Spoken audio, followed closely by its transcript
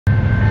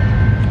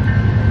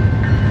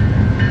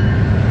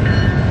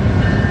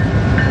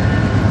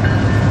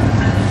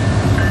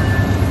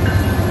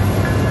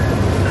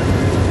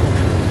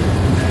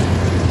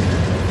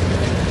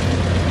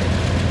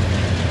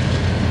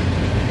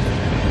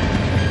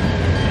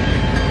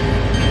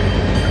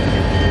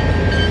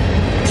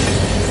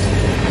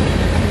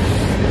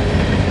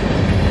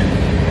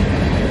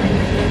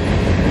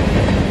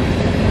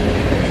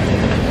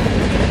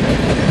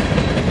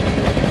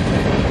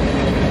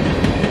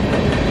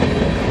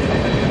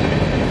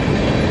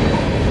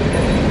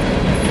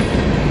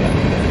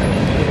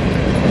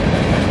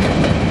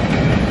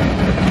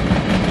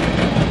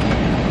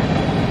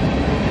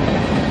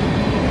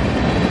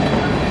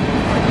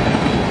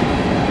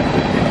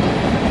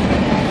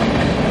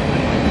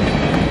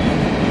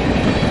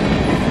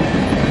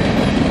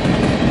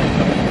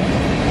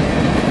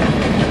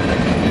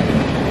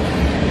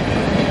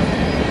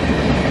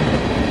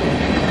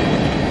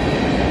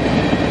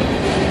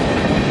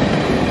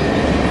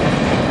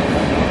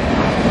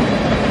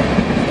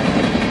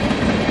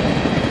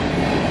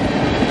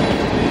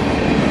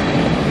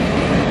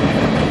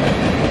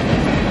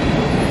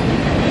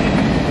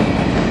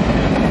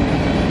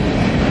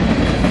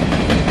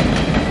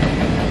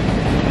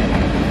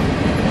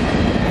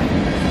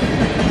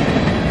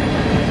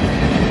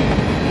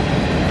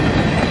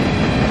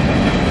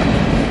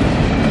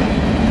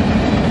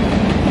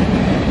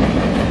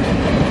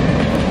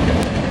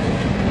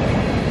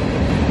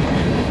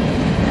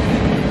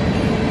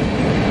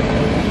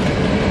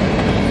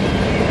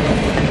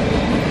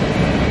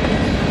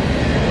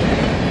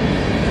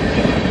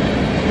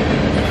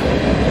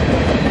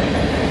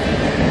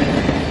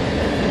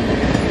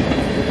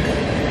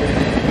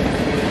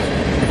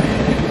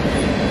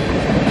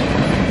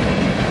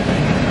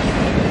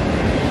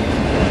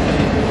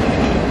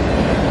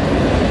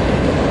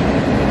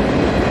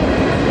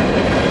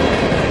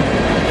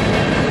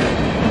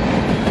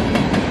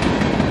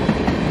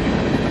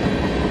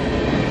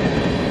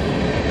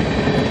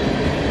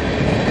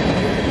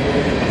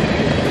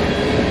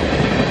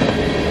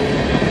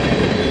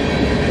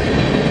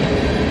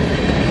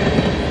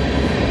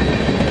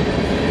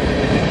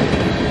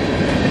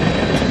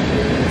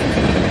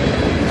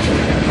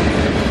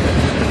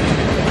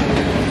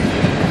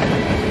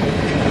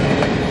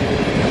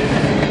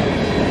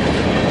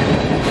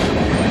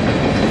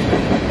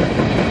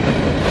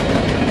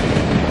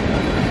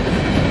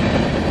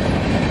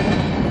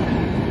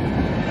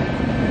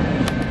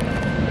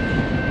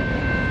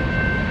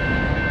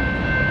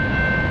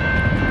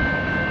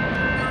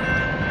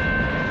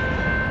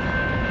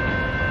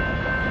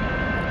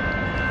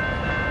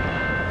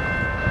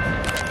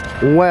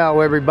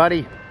Well,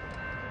 everybody,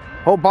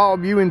 hope all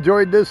of you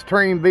enjoyed this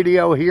train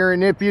video here,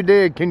 and if you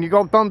did, can you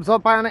go thumbs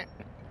up on it?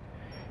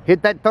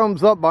 Hit that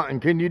thumbs up button.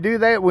 Can you do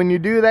that? When you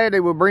do that, it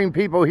will bring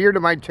people here to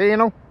my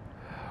channel.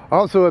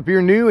 Also, if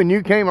you're new and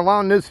you came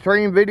along this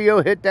train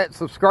video, hit that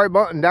subscribe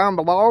button down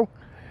below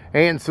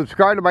and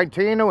subscribe to my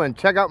channel and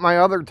check out my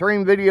other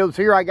train videos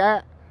here I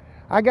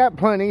got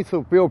plenty,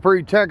 so feel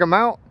free to check them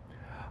out.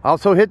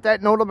 Also, hit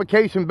that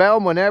notification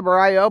bell. Whenever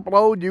I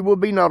upload, you will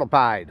be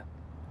notified.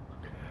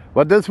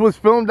 But this was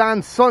filmed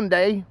on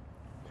Sunday,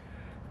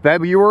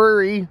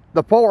 February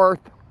the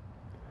 4th,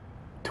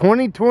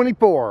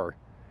 2024.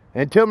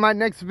 Until my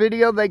next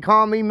video, they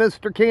call me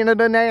Mr.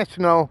 Canada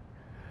National.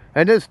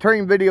 And this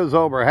train video's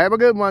over. Have a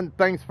good one.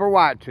 Thanks for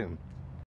watching.